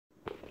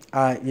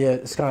Alright, yeah,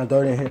 it's kind of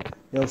dirty in here. You know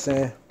what I'm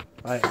saying?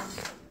 Like, you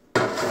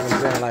know what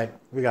I'm saying? Like,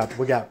 we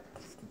got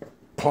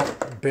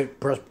big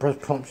breast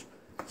pumps,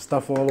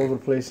 stuff all over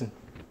the place. And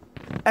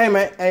hey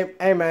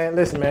man,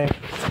 listen man.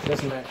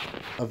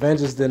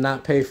 Avengers did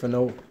not pay for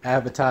no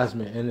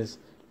advertisement, and it's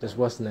just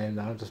what's the name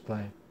now. I'm just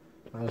playing.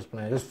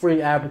 It's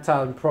free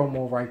advertising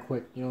promo right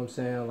quick. You know what I'm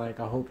saying? Like,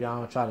 I hope y'all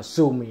don't try to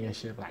sue me and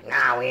shit. Like,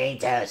 nah, we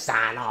ain't tell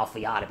sign off for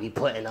y'all to be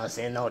putting us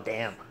in no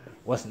damn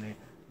what's the name.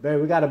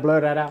 Baby, we gotta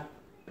blur that out.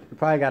 We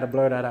probably gotta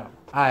blur that out.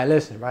 Alright,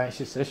 listen, right?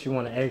 She said she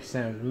want an egg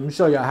sandwich. Let me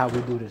show y'all how we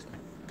do this.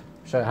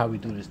 Show you how we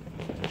do this.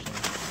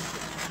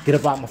 Get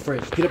up out my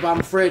fridge. Get up out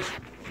my fridge.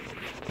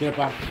 Get up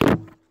out.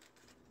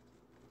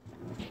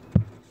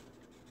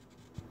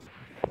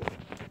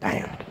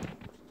 Damn.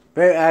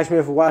 Baby asked me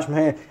if I wash my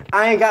hands.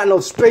 I ain't got no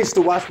space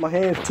to wash my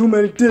hands. Too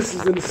many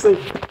dishes in the sink.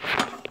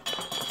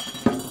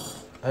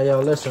 Hey,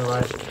 yo, listen,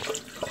 right?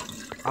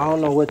 I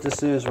don't know what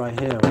this is right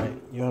here, right?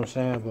 You know what I'm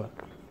saying? But,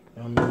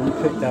 you know what I mean? You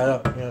pick that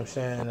up, you know what I'm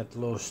saying, at the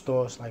little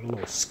store. It's like a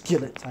little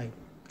skillet type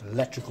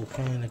electrical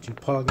pan that you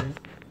plug in.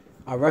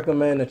 I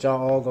recommend that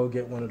y'all all go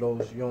get one of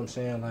those, you know what I'm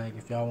saying? Like,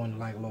 if y'all want,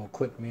 like, little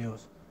quick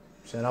meals.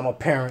 I'm a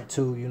parent,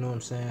 too, you know what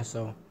I'm saying?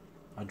 So,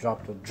 I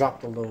dropped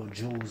the little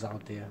jewels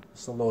out there.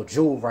 It's a little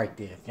jewel right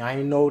there. If y'all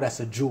ain't know, that's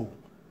a jewel.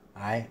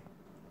 Alright?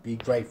 Be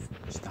grateful.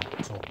 Stop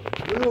talking.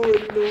 We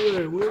already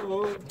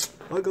know that.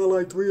 I got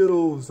like 3 of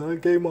those. I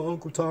gave my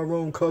Uncle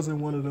Tyrone cousin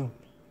one of them.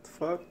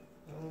 Fuck?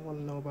 I don't want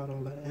to know about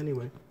all that.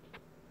 Anyway.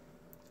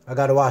 I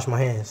gotta wash my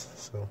hands.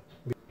 So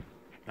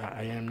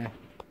I am now.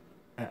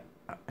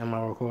 Am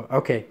I recording?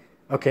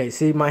 Okay.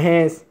 See, my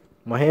hands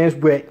wet. You know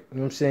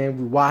what I'm saying?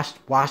 We wash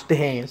the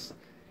hands.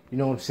 You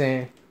know what I'm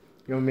saying?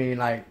 You know what I mean?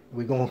 Like,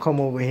 we're going to come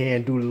over here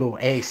and do the little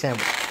egg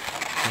sandwich.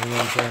 You know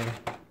what I'm saying?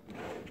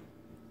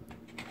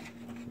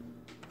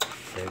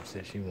 Babe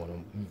said she want to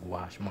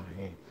wash my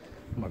hands.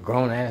 I'm a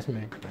grown-ass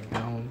man. Like, I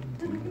don't...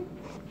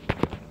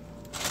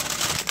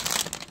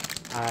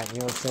 Alright, you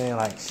know what I'm saying?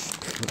 Like,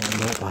 we don't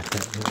know about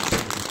that. You know what I'm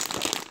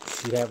saying?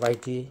 See that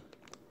right there?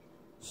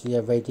 See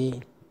that right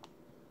there?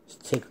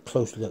 Let's take a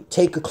close look.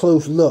 Take a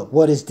close look.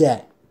 What is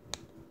that?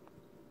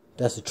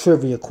 That's a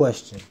trivia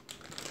question.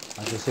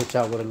 I just hit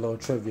y'all with a little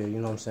trivia, you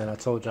know what I'm saying? I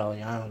told y'all,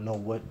 I don't know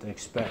what to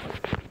expect.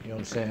 You know what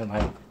I'm saying?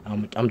 Like,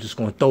 I'm just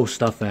gonna throw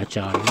stuff at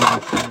y'all, you know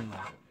what I'm saying?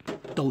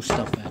 Like, throw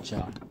stuff at y'all.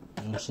 You know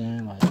what I'm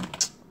saying? Like,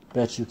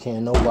 bet you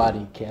can't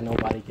nobody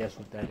guess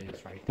what that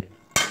is right there.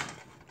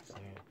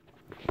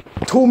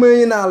 $2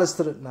 million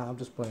to the... Nah, I'm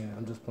just playing.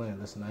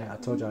 Listen, I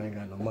told y'all I ain't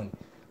got no money.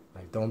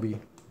 Like, don't be...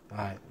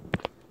 Alright.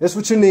 That's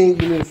what you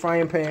need. You need a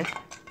frying pan.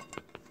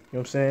 You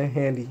know what I'm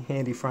saying?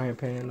 Handy frying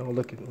pan. No,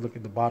 look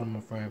at the bottom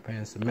of the frying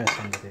pan. It's a mess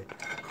under there. You know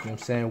what I'm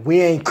saying?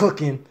 We ain't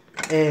cooking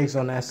eggs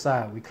on that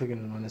side. We cooking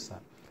it on this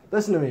side.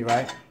 Listen to me,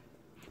 right?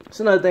 It's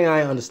another thing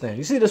I ain't understand.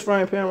 You see this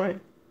frying pan, right?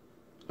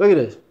 Look at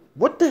this.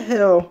 What the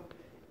hell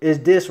is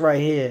this right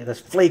here that's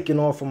flaking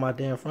off of my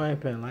damn frying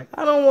pan? Like,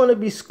 I don't want to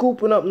be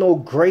scooping up no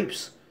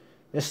grapes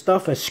and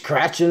stuff and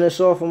scratching this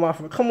off of my...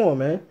 Come on,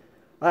 man.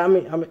 I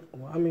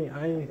ain't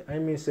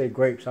mean to say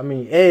grapes. I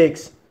mean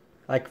eggs.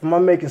 Like, if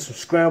I'm making some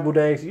scrambled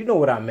eggs, you know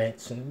what I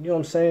meant. And you know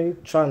what I'm saying? You're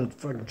trying to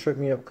fucking trick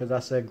me up because I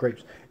said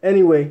grapes.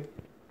 Anyway,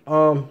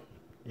 yeah,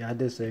 I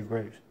did say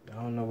grapes. I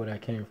don't know where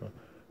that came from.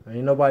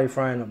 Ain't nobody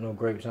frying up no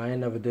grapes. I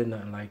ain't never did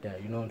nothing like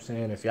that. You know what I'm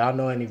saying? If y'all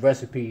know any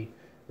recipe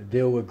to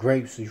deal with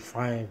grapes, you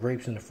frying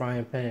grapes in the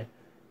frying pan,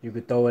 you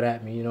could throw it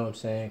at me. You know what I'm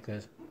saying?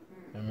 Because,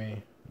 I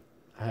mean,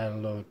 I had a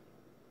little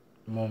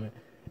moment.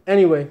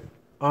 Anyway,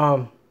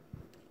 well,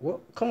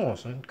 come on,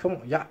 son. Come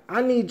on. Y'all,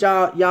 I need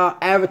y'all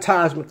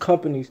advertisement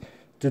companies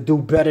to do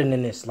better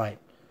than this. Like,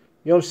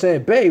 you know what I'm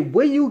saying? Babe,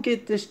 where you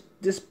get this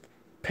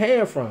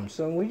pan from,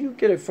 son? Where you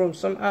get it from?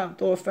 Some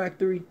outdoor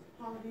factory?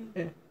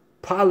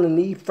 Paula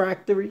Deen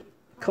factory?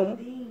 Come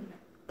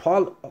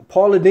on.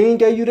 Paula Deen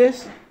gave you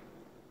this?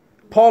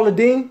 Paula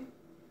Deen?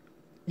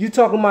 You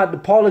talking about the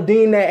Paula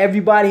Deen that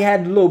everybody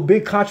had a little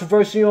big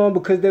controversy on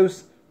because there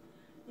was...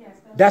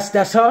 Yes,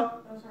 that's her?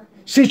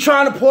 She's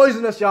trying to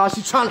poison us, y'all.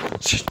 She's trying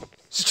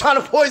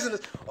to poison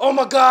us. Oh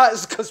my God,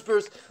 it's a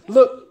conspiracy.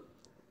 Look,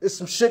 there's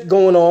some shit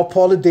going on.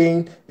 Paula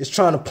Deen is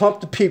trying to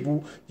pump the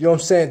people. You know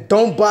what I'm saying?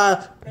 Don't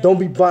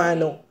be buying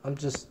no. I'm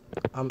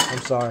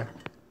sorry.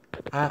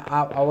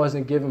 I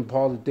wasn't giving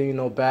Paula Deen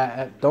no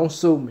bad. Don't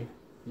sue me.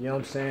 You know what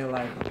I'm saying?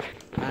 Like,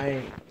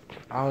 I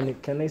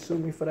don't. Can they sue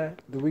me for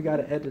that? Do we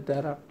gotta edit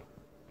that out?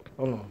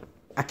 Hold on.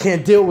 I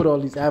can't deal with all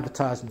these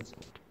advertisements.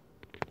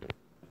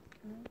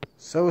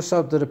 Say what's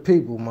up to the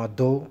people, my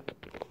dude.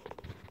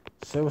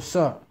 Say what's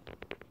up.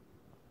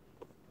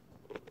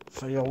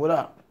 Say, yo, what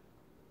up?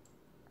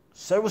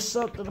 Say what's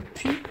up to the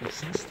people.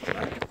 Say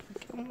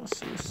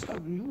what's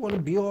up. You want to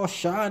be all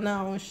shy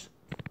now?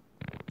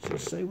 So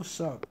say what's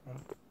up, bro.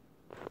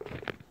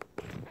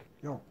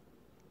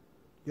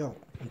 Yo,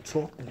 I'm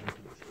talking to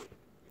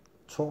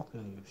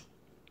you.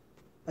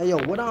 Hey, yo,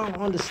 what I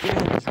don't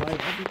understand is, right,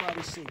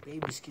 everybody say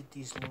babies get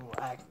these little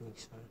acne,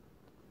 son.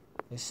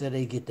 They said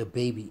they get the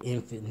baby,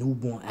 infant,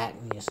 newborn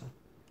acne or something.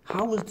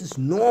 How is this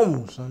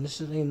normal, son? This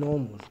shit ain't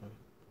normal, son.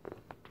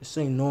 This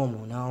ain't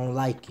normal, and I don't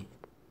like it.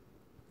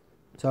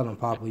 Tell him,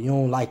 Papa, you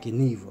don't like it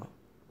neither.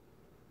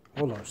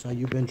 Hold on, son.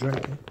 You been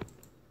drinking?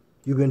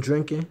 You been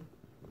drinking?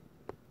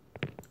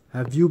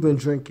 Have you been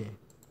drinking?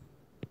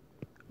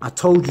 I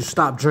told you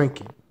stop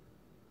drinking.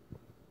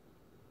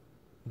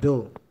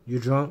 Dude, you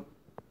drunk?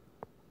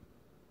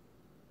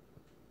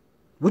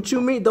 What you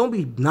mean? Don't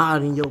be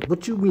nodding, yo.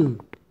 What you mean?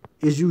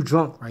 Is you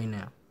drunk right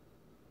now?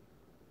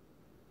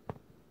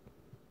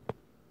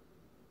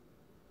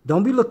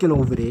 Don't be looking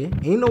over there.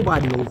 Ain't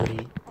nobody over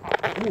there.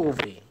 Who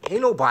over there?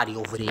 Ain't nobody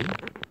over there.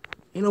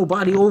 Ain't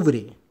nobody over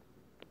there.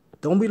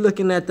 Don't be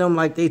looking at them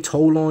like they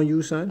told on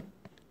you, son.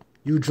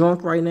 You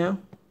drunk right now?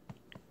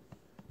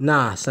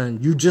 Nah, son.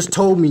 You just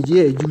told me,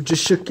 yeah. You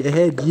just shook your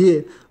head,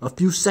 yeah, a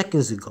few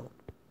seconds ago.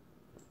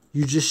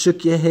 You just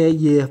shook your head,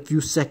 yeah, a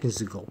few seconds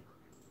ago.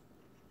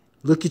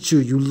 Look at you.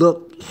 You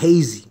look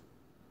hazy.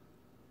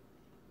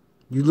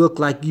 You look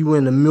like you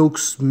in a milk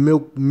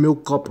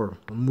upper,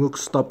 a milk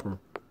stupor,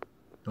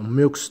 a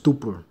milk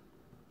stupor.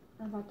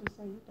 I'm about to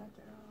say you got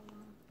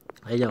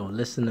your Hey, yo,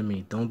 listen to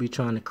me. Don't be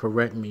trying to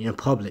correct me in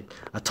public.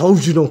 I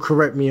told you don't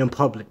correct me in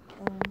public.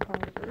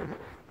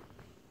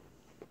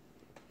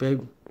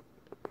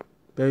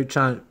 Baby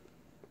trying,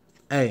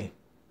 hey,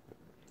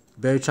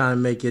 baby trying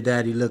to make your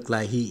daddy look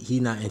like he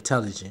not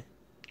intelligent.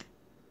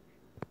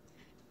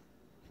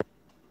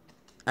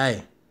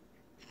 Hey,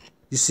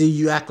 you see,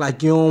 you act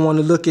like you don't want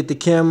to look at the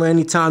camera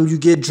anytime you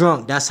get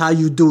drunk. That's how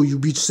you do. You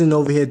be sitting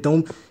over here,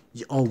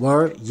 oh,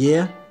 word?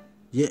 Yeah?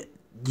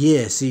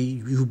 Yeah,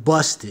 see, you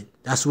busted.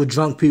 That's what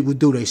drunk people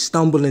do. They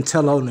stumble and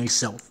tell on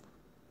themselves.